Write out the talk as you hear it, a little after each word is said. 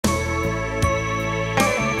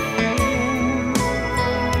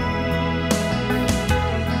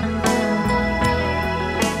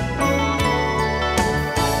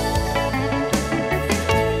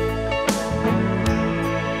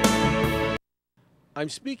I'm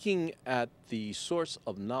speaking at the Source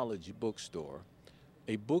of Knowledge Bookstore,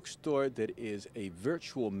 a bookstore that is a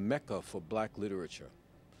virtual mecca for black literature.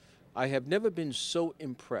 I have never been so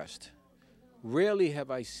impressed. Rarely have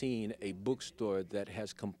I seen a bookstore that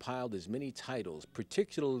has compiled as many titles,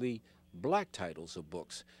 particularly black titles of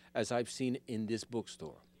books, as I've seen in this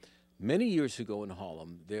bookstore. Many years ago in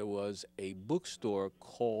Harlem, there was a bookstore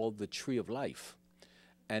called the Tree of Life,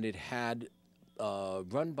 and it had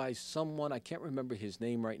run by someone, I can't remember his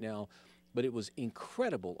name right now, but it was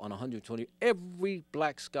incredible on 120. Every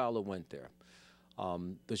black scholar went there.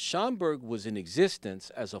 The Schomburg was in existence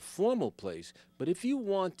as a formal place, but if you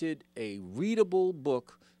wanted a readable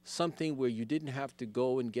book, something where you didn't have to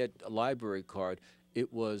go and get a library card,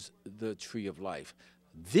 it was the Tree of Life.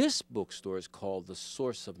 This bookstore is called the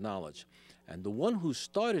Source of Knowledge, and the one who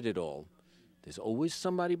started it all, there's always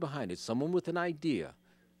somebody behind it, someone with an idea,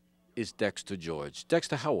 is Dexter George.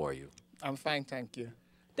 Dexter, how are you? I'm fine, thank you.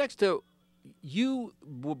 Dexter, you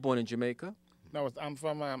were born in Jamaica? No, I'm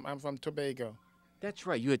from Tobago. That's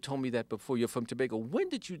right. You had told me that before. You're from Tobago. When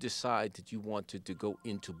did you decide that you wanted to go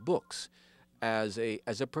into books as a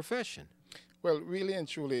profession? Well, really and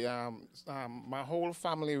truly, my whole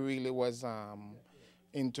family really was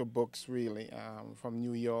into books. Really, from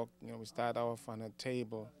New York. You know, we started off on a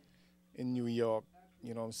table in New York.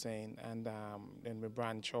 You know what I'm saying? And then we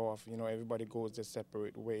branch off. You know, everybody goes their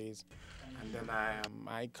separate ways. And then I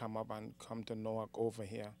come to Newark over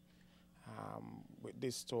here with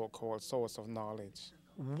this store called Source of Knowledge.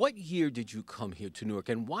 What year did you come here to Newark,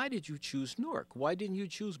 and why did you choose Newark? Why didn't you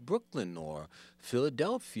choose Brooklyn or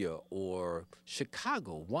Philadelphia or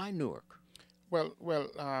Chicago? Why Newark? Well,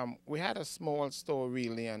 we had a small store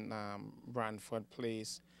really in Brantford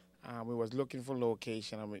Place. We was looking for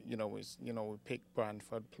location, and we picked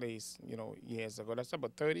Brantford Place, years ago. That's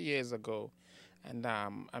about 30 years ago, and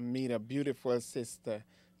I meet a beautiful sister,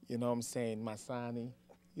 you know what I'm saying, Masani,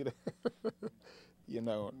 the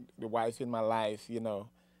wife in my life,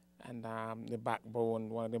 and the backbone,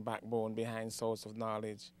 one of the backbone behind Source of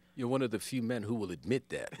Knowledge. You're one of the few men who will admit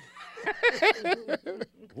that.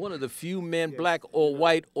 One of the few men, black or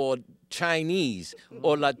white or Chinese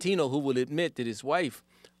or Latino, who will admit that his wife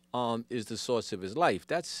is the source of his life.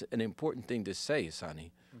 That's an important thing to say,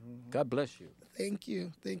 Sonny. God bless you. Thank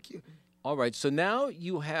you. Thank you. All right, so now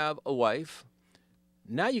you have a wife.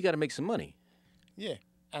 Now you got to make some money. Yeah,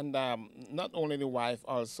 and not only the wife,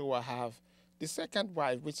 also I have the second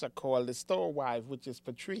wife, which I call the store wife, which is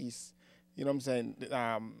Patrice. You know what I'm saying?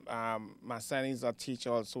 My son is a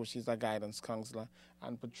teacher also. She's a guidance counselor.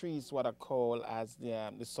 And Patrice, what I call as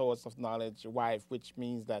the Source of Knowledge wife, which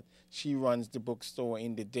means that she runs the bookstore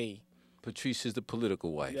in the day. Patrice is the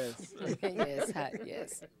political wife. Yes. Yes,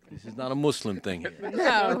 yes. This is not a Muslim thing here.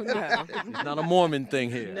 No. It's not a Mormon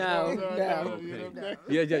thing here. No.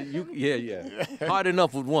 Okay. Yeah. Hard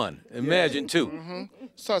enough with one. Imagine two. Mm-hmm.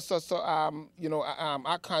 So,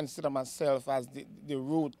 I consider myself as the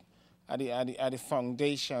root, at the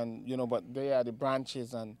foundation, but they are the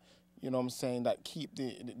branches, and you know what I'm saying, that keep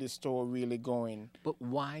the store really going. But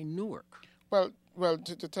why Newark? Well,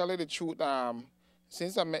 to tell you the truth,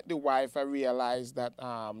 since I met the wife, I realized that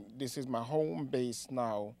this is my home base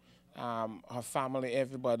now. Her family,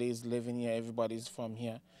 everybody is living here, everybody's from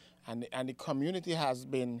here, and the community has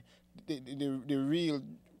been the real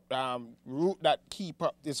root that keep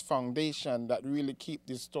up this foundation, that really keep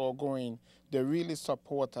this store going. They really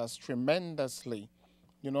support us tremendously.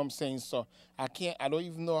 You know what I'm saying? So I don't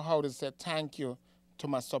even know how to say thank you to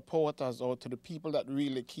my supporters or to the people that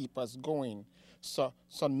really keep us going. So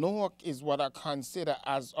Newark is what I consider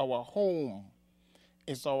as our home.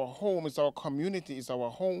 It's our home, it's our community, it's our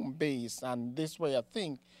home base. And this way I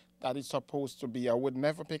think that it's supposed to be. I would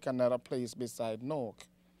never pick another place beside Newark.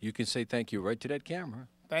 You can say thank you right to that camera.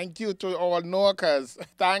 Thank you to all Newarkers.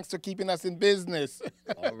 Thanks for keeping us in business.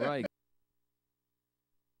 All right.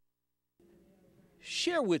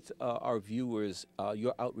 Share with our viewers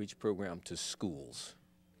your outreach program to schools.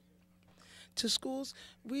 To schools,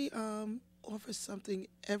 we offer something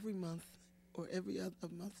every month or every other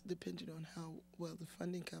month, depending on how well the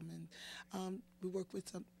funding comes in. We work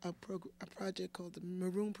with a project called the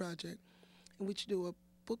Maroon Project, in which we do a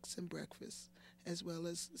books and breakfast, as well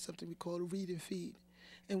as something we call a read and feed,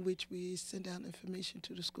 in which we send out information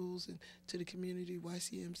to the schools and to the community,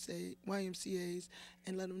 YMCAs,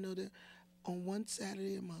 and let them know that on one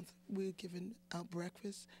Saturday a month, we're giving out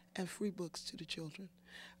breakfast and free books to the children.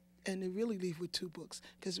 And they really leave with 2 books,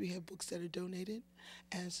 because we have books that are donated,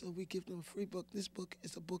 and so we give them a free book. This book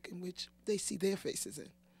is a book in which they see their faces in.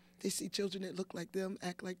 They see children that look like them,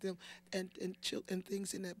 act like them, and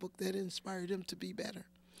things in that book that inspire them to be better.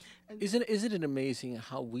 Isn't it amazing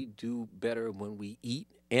how we do better when we eat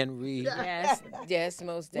and read? Yes, yes,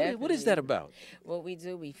 most definitely. What is that about? What we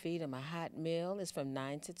do, we feed them a hot meal. It's from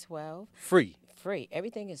 9 to 12. Free. Free.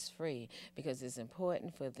 Everything is free because it's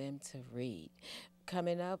important for them to read.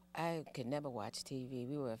 Coming up, I could never watch TV.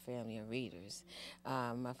 We were a family of readers.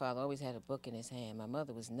 My father always had a book in his hand. My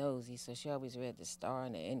mother was nosy, so she always read the Star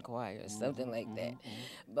and the Enquirer or something like that.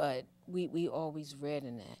 But we always read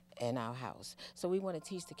in our house. So we want to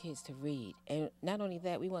teach the kids to read. And not only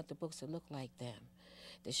that, we want the books to look like them,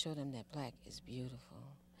 to show them that black is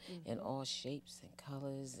beautiful in all shapes and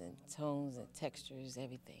colors and tones and textures,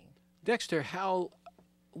 everything. Dexter,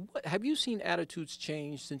 what, have you seen attitudes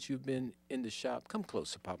change since you've been in the shop? Come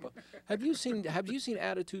closer, Papa. Have you seen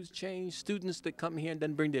attitudes change? Students that come here and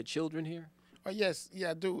then bring their children here? Oh yes,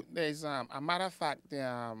 yeah, I do. There's a matter of fact,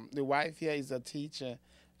 the wife here is a teacher,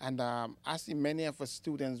 and I see many of her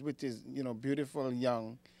students, which is beautiful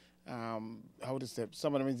young. How to say?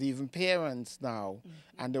 Some of them is even parents now,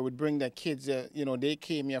 and they would bring their kids. They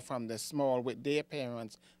came here from the small with their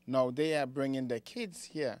parents. Now they are bringing their kids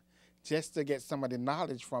here, just to get some of the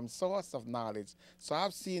knowledge from Source of Knowledge. So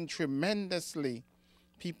I've seen tremendously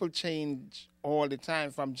people change all the time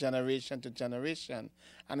from generation to generation.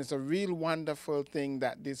 And it's a real wonderful thing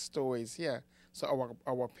that this store is here. So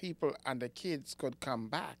our people and the kids could come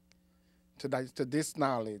back to this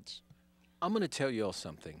knowledge. I'm going to tell you all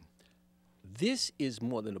something. This is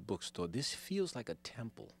more than a bookstore. This feels like a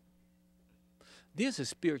temple. There's a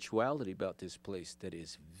spirituality about this place that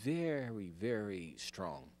is very, very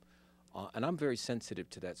strong. And I'm very sensitive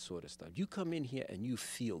to that sort of stuff. You come in here and you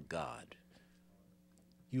feel God.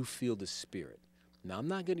 You feel the Spirit. Now, I'm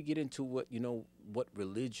not going to get into what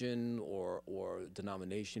religion or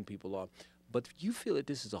denomination people are, but you feel that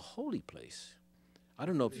this is a holy place. I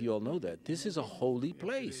don't know if you all know that. This is a holy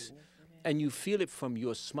place. And you feel it from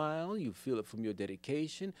your smile. You feel it from your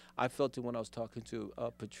dedication. I felt it when I was talking to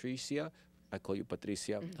Patricia. I call you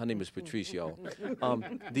Patricia. Her name is Patricia.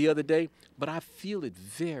 The other day, but I feel it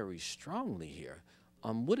very strongly here.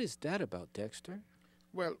 What is that about, Dexter?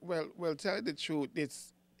 Well. Tell you the truth,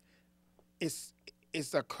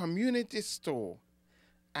 it's a community store,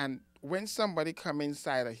 and when somebody come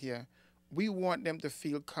inside of here, we want them to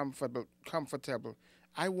feel comfortable.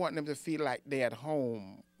 I want them to feel like they're at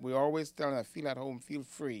home. We always tell them, feel at home, feel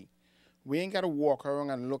free. We ain't got to walk around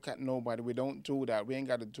and look at nobody. We don't do that. We ain't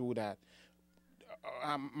got to do that.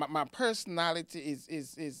 My personality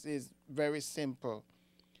is very simple.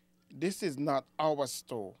 This is not our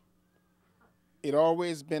store. It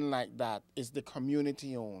always been like that. It's the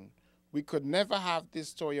community owned. We could never have this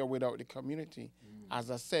store here without the community.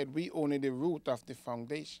 As I said, we only the root of the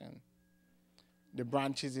foundation. The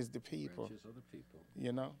branches is the people. Branches are the people.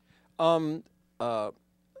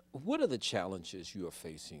 What are the challenges you are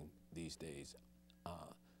facing these days?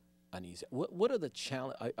 Anise, what are the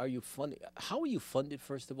challenge? Are you funded? How are you funded,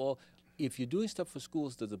 first of all? If you're doing stuff for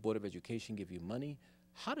schools, does the Board of Education give you money?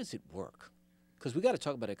 How does it work? Because we got to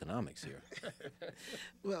talk about economics here.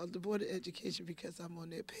 Well, the Board of Education, because I'm on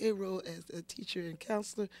their payroll as a teacher and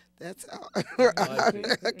counselor, that's how.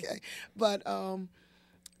 Okay, but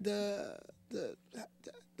the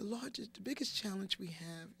biggest challenge we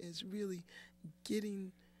have is really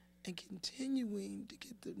getting and continuing to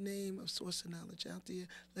get the name of Source of Knowledge out there,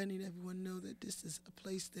 letting everyone know that this is a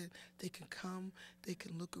place that they can come, they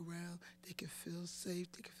can look around, they can feel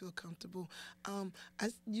safe, they can feel comfortable.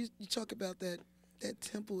 You talk about that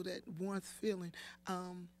temple, that warmth feeling,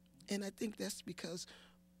 and I think that's because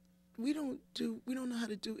we don't know how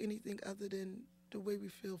to do anything other than the way we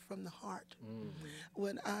feel from the heart.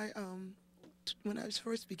 When I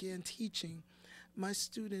first began teaching, my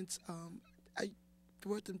students, I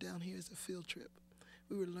brought them down here as a field trip.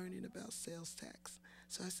 We were learning about sales tax.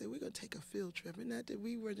 So I said, we're going to take a field trip. And not that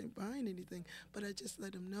we weren't buying anything, but I just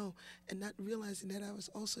let them know, and not realizing that I was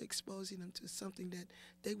also exposing them to something that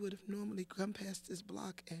they would have normally come past this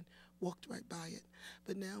block and walked right by it.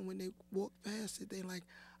 But now when they walk past it, they're like,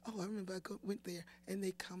 oh, I remember went there, and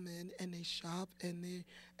they come in and they shop, and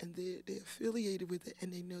they're affiliated with it,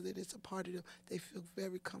 and they know that it's a part of them. They feel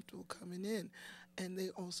very comfortable coming in, and they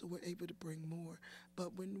also were able to bring more.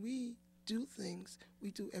 But when we do things,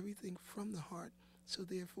 we do everything from the heart. So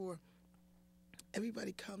therefore,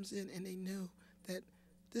 everybody comes in and they know that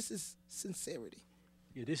this is sincerity.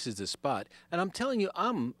 Yeah, this is the spot. And I'm telling you,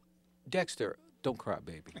 Dexter, don't cry,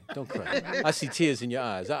 baby. Don't cry. I see tears in your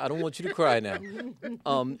eyes. I don't want you to cry now.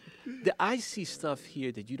 I see stuff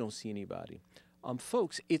here that you don't see anybody.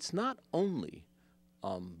 Folks, it's not only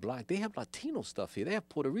black. They have Latino stuff here. They have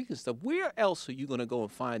Puerto Rican stuff. Where else are you going to go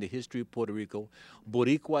and find the history of Puerto Rico,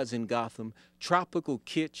 Boricuas in Gotham, tropical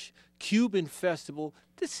kitsch, Cuban festival?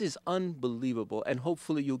 This is unbelievable. And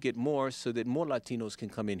hopefully you'll get more so that more Latinos can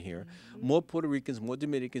come in here. More Puerto Ricans, more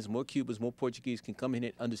Dominicans, more Cubans, more Portuguese can come in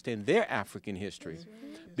and understand their African history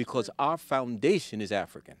because our foundation is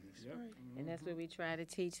African. And that's what we try to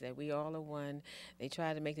teach, that we all are one. They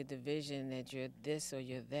try to make the division that you're this or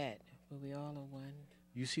you're that, but we all are one.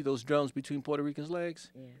 You see those drums between Puerto Ricans' legs?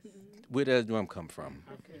 Yes. Where does that drum come from?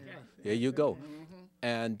 Okay. There you go.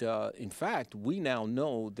 And in fact, we now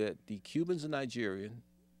know that the Cubans are Nigerian,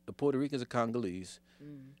 the Puerto Ricans are Congolese,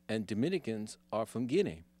 and Dominicans are from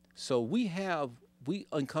Guinea. So we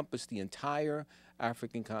encompass the entire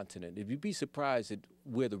African continent. If you'd be surprised at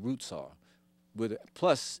where the roots are,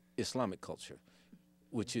 plus Islamic culture,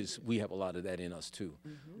 which is, we have a lot of that in us too.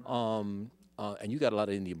 And you got a lot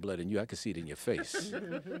of Indian blood in you. I can see it in your face.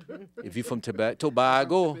 If you're from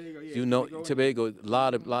Tobago, you know, Tobago, a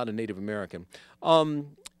lot of Native American.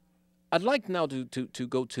 I'd like now to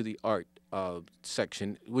go to the art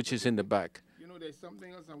section, which is in the back. You know, there's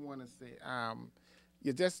something else I want to say.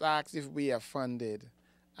 You just asked if we are funded.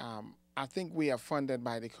 I think we are funded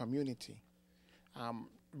by the community.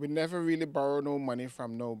 We never really borrow no money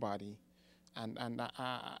from nobody. And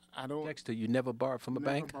I don't. Dexter, you never borrowed from a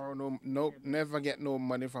bank? Borrow never get no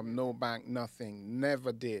money from no bank, nothing.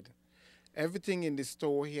 Never did. Everything in the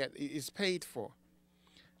store here is paid for.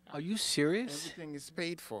 Are you serious? Everything is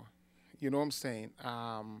paid for. You know what I'm saying?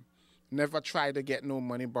 Never try to get no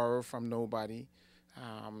money borrowed from nobody.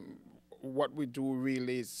 What we do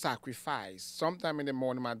really is sacrifice. Sometime in the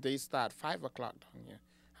morning, my day start 5 o'clock down here.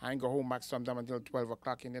 I ain't go home back sometime until 12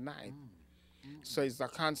 o'clock in the night. So it's a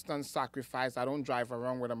constant sacrifice. I don't drive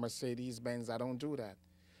around with a Mercedes-Benz. I don't do that.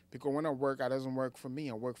 Because when I work, it doesn't work for me.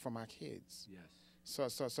 I work for my kids. Yes.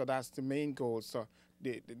 So that's the main goal. So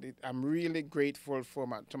I'm really grateful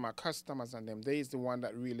to my customers and them. They is the one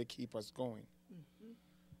that really keep us going.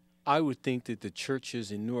 I would think that the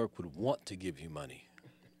churches in Newark would want to give you money.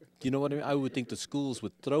 You know what I mean? I would think the schools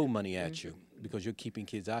would throw money at you because you're keeping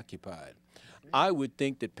kids occupied. I would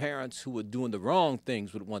think that parents who are doing the wrong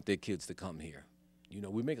things would want their kids to come here. You know,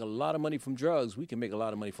 we make a lot of money from drugs. We can make a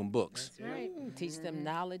lot of money from books. That's right. Teach them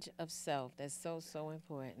knowledge of self. That's so, so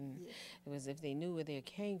important. Because if they knew where they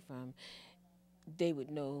came from, they would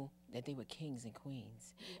know that they were kings and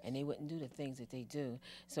queens, and they wouldn't do the things that they do.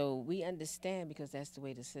 So we understand, because that's the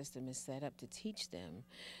way the system is set up, to teach them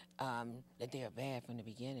that they are bad from the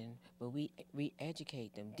beginning, but we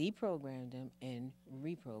re-educate them, deprogram them, and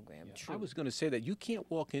reprogram. I was going to say that you can't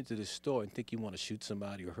walk into the store and think you want to shoot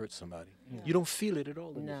somebody or hurt somebody. No. You don't feel it at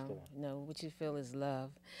all in the store. No, what you feel is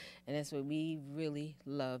love, and that's what we really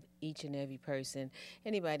love, each and every person.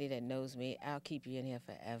 Anybody that knows me, I'll keep you in here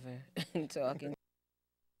forever talking.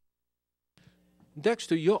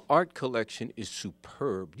 Dexter, your art collection is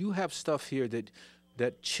superb. You have stuff here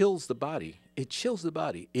that chills the body. It chills the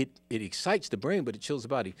body. It excites the brain, but it chills the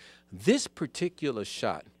body. This particular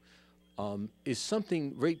shot is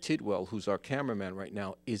something Ray Tidwell, who's our cameraman right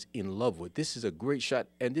now, is in love with. This is a great shot,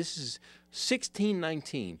 and this is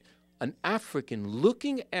 1619, an African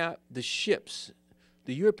looking at the ships,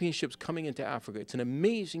 the European ships coming into Africa. It's an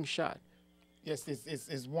amazing shot. Yes,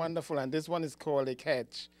 it's wonderful, and this one is called A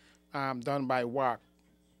Catch. Done by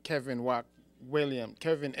Kevin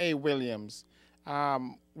A. Williams.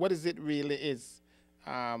 What is it really is?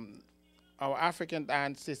 Our African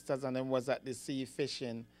ancestors and them was at the sea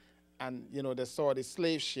fishing, and you know they saw the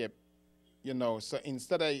slave ship, you know. So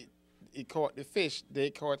instead of he caught the fish, they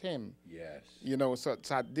caught him. Yes. You know. So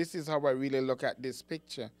this is how I really look at this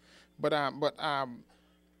picture. But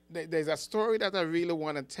there's a story that I really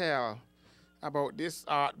want to tell about this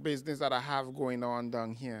art business that I have going on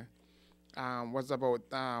down here. Was about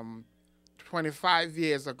 25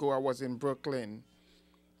 years ago. I was in Brooklyn,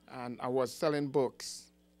 and I was selling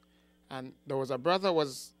books. And there was a brother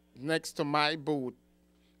was next to my booth.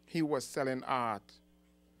 He was selling art.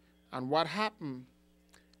 And what happened,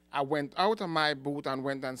 I went out of my booth and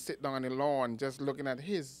went and sit down on the lawn just looking at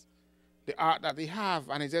the art that he have,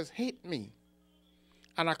 and it just hit me.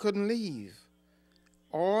 And I couldn't leave.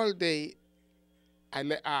 All day, I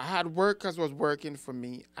had workers was working for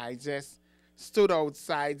me. I just stood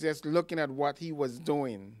outside just looking at what he was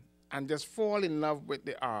doing and just fall in love with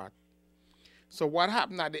the art. So what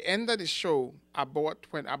happened at the end of the show, I bought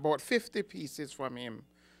 50 pieces from him,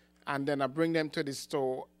 and then I bring them to the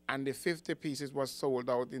store, and the 50 pieces was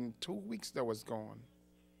sold out in 2 weeks. That was gone.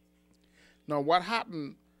 Now what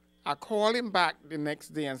happened, I called him back the next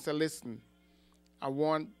day and said, listen, I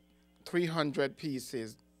want 300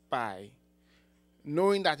 pieces by.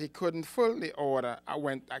 knowing that he couldn't fill the order, I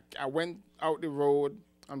went out the road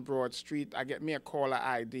on Broad Street. I get me a caller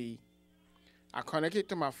ID. I connect it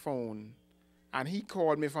to my phone, and he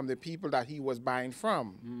called me from the people that he was buying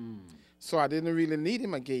from. So I didn't really need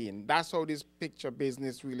him again. That's how this picture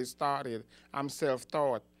business really started. I'm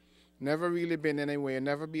self-taught. Never really been anywhere,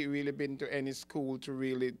 really been to any school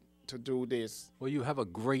to do this. Well, you have a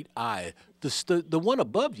great eye. The one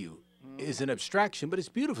above you is an abstraction, but it's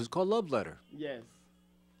beautiful. It's called Love Letter. Yes.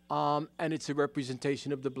 And it's a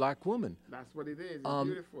representation of the black woman. That's what it is. It's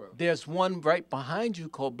beautiful. There's one right behind you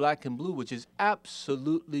called Black and Blue, which is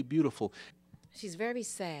absolutely beautiful. She's very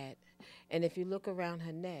sad. And if you look around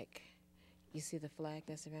her neck, you see the flag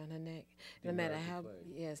that's around her neck. No matter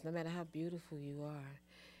how beautiful you are,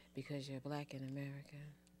 because you're black in America,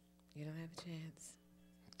 you don't have a chance.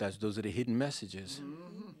 Those are the hidden messages.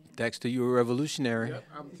 Dexter, you're a revolutionary. Yep,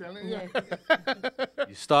 I'm telling you.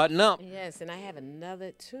 You're starting up. Yes, and I have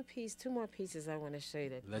another two more pieces I want to show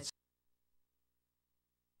you. Let's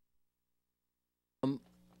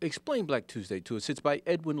explain Black Tuesday to us. It's by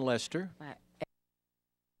Edwin Lester. By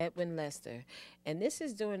Edwin Lester. And this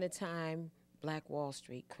is during the time Black Wall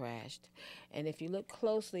Street crashed. And if you look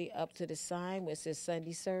closely up to the sign where it says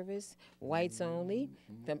Sunday service, whites only,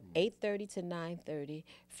 from 8:30 to 9:30,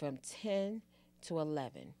 from 10 to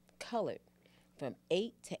 11, colored, from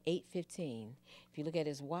 8 to 8:15. If you look at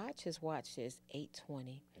his watch says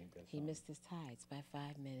 8:20. He missed his tides by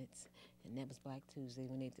 5 minutes, and that was Black Tuesday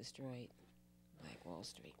when they destroyed Black Wall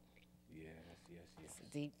Street. Yes. It's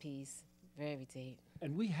a deep piece, very deep.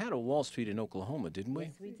 And we had a Wall Street in Oklahoma, didn't we?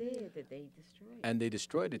 Yes, we did, that they destroyed. And they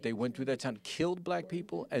destroyed it. They went through that town, killed black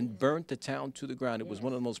people, and burnt the town to the ground. It was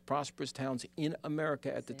one of the most prosperous towns in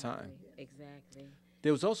America at the time. Exactly.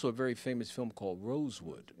 There was also a very famous film called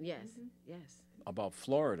Rosewood Yes, yes, about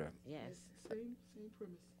Florida. yes.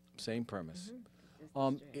 Same premise. Same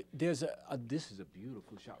premise. This is a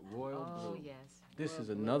beautiful shot. Royal Oh, Blue. yes. This is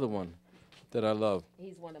another one that I love.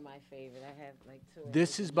 He's one of my favorite. I have like two.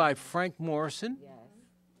 This is by Frank Morrison. Yes.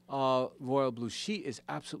 Royal Blue. She is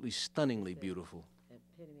absolutely stunningly beautiful.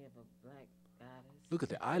 Epitome of a black goddess. Look at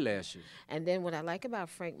the eyelashes. And then what I like about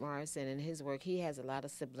Frank Morrison and his work, he has a lot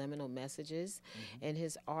of subliminal messages in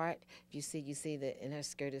his art. You see that in her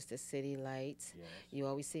skirt is the city lights. Yes. You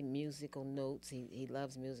always see musical notes. He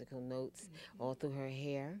loves musical notes all through her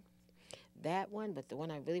hair. That one, but the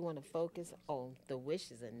one I really want to focus on, The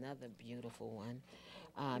Wish, is another beautiful one.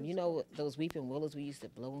 You know those weeping willows we used to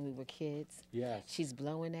blow when we were kids? Yes. She's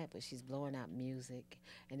blowing that, but she's blowing out music.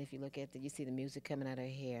 And if you look at you see the music coming out of her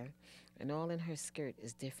hair. And all in her skirt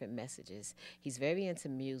is different messages. He's very into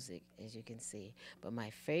music, as you can see. But my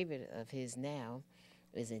favorite of his now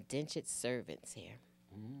is Indentured Servants here.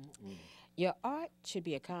 Your art should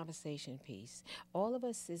be a conversation piece. All of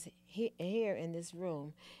us is here in this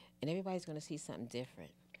room, and everybody's going to see something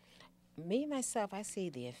different. Me, myself, I see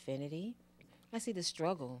the affinity. I see the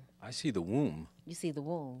struggle. I see the womb. You see the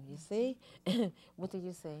womb. You see? What do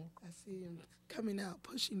you see? I see him coming out,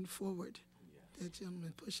 pushing forward. That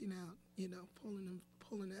gentleman pushing out,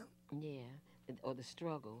 pulling out. Yeah, or the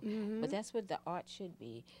struggle. But that's what the art should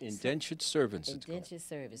be. Indentured servants. it's called. Indentured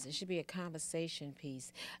service. It should be a conversation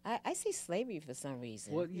piece. I see slavery for some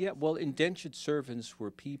reason. Well, indentured servants were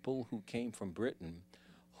people who came from Britain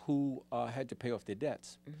who had to pay off their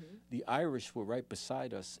debts. The Irish were right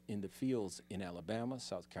beside us in the fields in Alabama,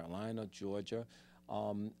 South Carolina, Georgia,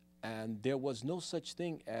 and there was no such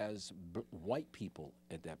thing as white people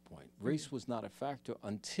at that point. Race was not a factor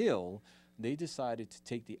until they decided to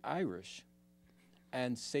take the Irish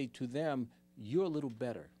and say to them, you're a little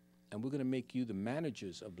better, and we're going to make you the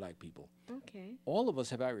managers of black people. Okay. All of us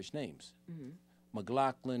have Irish names.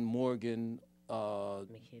 McLaughlin, Morgan,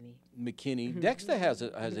 McKinney. Dexter has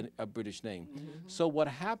a British name. So what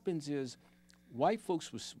happens is white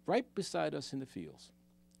folks was right beside us in the fields,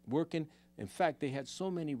 working. In fact, they had so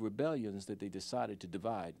many rebellions that they decided to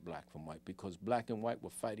divide black from white because black and white were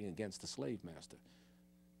fighting against the slave master.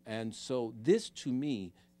 And so this, to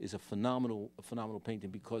me, is a phenomenal painting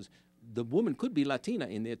because the woman could be Latina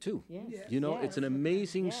in there too. Yes. You know, Yes. it's an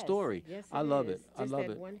amazing story. Yes, I love it. I Just love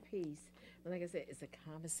that it. one piece. But like I said, it's a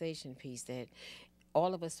conversation piece that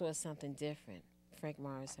all of us saw something different. Frank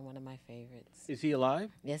Morrison, one of my favorites. Is he alive?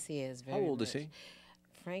 Yes, he is. How Very old is much. he?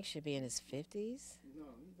 Frank should be in his 50s. No,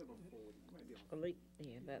 he's about 40. He might be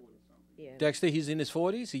Yeah, but yeah. Dexter, he's in his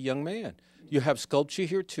 40s, a young man. You have sculpture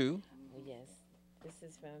here too. Yes. This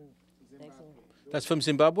is from That's from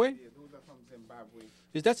Zimbabwe? Yeah, those are from Zimbabwe.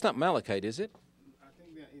 That's not malachite, is it? I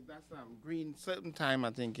think that's green certain time.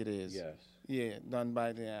 I think it is. Yeah, done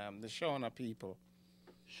by the Shona people.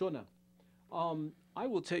 Shona. I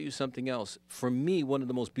will tell you something else. For me, one of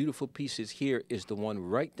the most beautiful pieces here is the one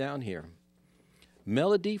right down here.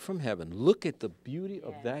 Melody from Heaven. Look at the beauty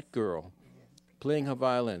of that girl playing her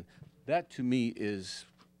violin. That to me is,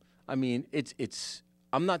 I mean,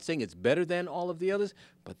 I'm not saying it's better than all of the others,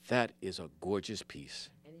 but that is a gorgeous piece.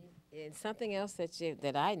 And something else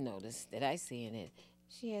that I noticed, that I see in it,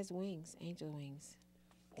 she has wings, angel wings.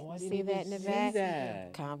 Oh, I See didn't that even in the see back?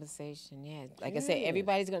 that. Conversation, yeah. Like I said, Yeah.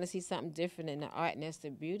 everybody's going to see something different in the art, and that's the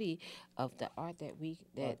beauty of the art that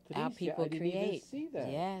our Patricia, people I didn't even create. see that.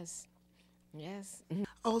 Yes, yes.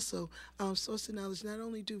 Also, Source of Knowledge, not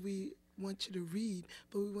only do we want you to read,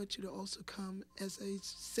 but we want you to also come as a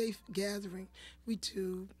safe gathering. We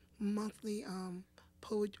do monthly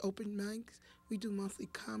poet open mics. We do monthly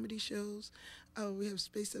comedy shows. We have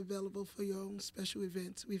space available for your own special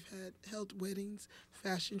events. We've held weddings,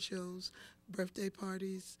 fashion shows, birthday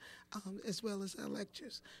parties, as well as our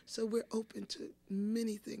lectures. So we're open to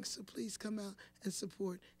many things. So please come out and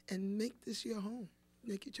support and make this your home.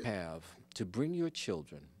 Make it your Have to bring your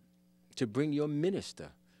children, to bring your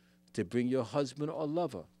minister, to bring your husband or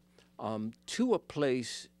lover to a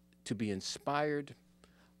place to be inspired,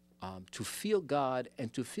 to feel God,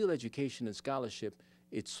 and to feel education and scholarship.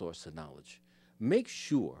 It's Source of Knowledge. Make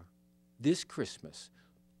sure this Christmas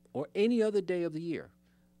or any other day of the year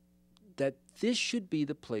that this should be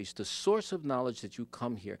the place, the source of knowledge, that you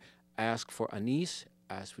come here. Ask for Anise,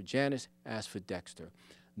 ask for Janice, ask for Dexter.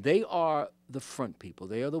 They are the front people.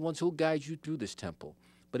 They are the ones who will guide you through this temple.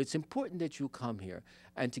 But it's important that you come here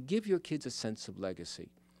and to give your kids a sense of legacy.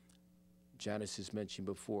 Janice has mentioned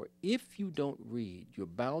before, if you don't read, you're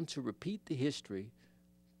bound to repeat the history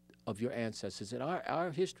of your ancestors. And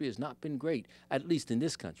our history has not been great, at least in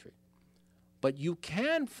this country. But you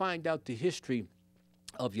can find out the history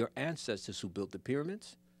of your ancestors who built the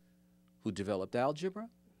pyramids, who developed algebra,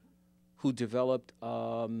 who developed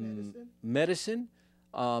medicine.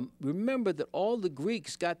 Remember that all the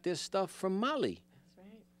Greeks got their stuff from Mali. That's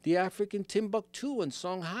right. The African Timbuktu and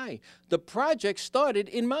Songhai. The project started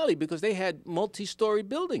in Mali because they had multi-story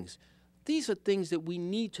buildings. These are things that we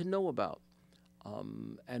need to know about.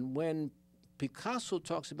 And when Picasso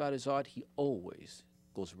talks about his art, he always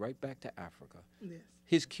goes right back to Africa. Yes.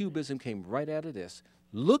 His cubism came right out of this.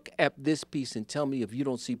 Look at this piece and tell me if you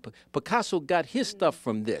don't see Picasso got his stuff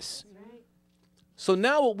from this. Right. So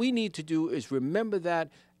now what we need to do is remember that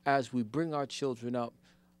as we bring our children up.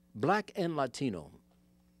 Black and Latino,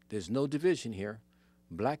 there's no division here.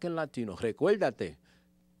 Black and Latino, recuérdate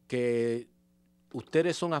que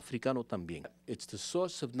ustedes son africanos también. It's the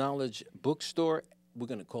Source of Knowledge Bookstore. We're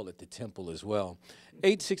going to call it the Temple as well.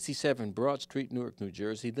 867 Broad Street, Newark, New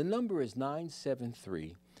Jersey. The number is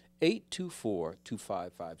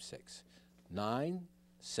 973-824-2556.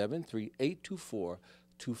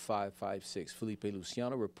 973-824-2556. Felipe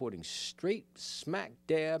Luciano reporting straight smack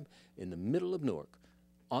dab in the middle of Newark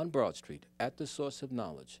on Broad Street at the Source of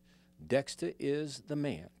Knowledge. Dexter is the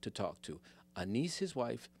man to talk to. Anise, his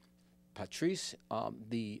wife. Patrice,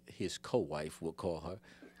 his co-wife, we'll call her.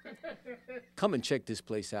 Come and check this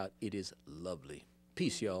place out. It is lovely.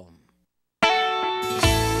 Peace, y'all.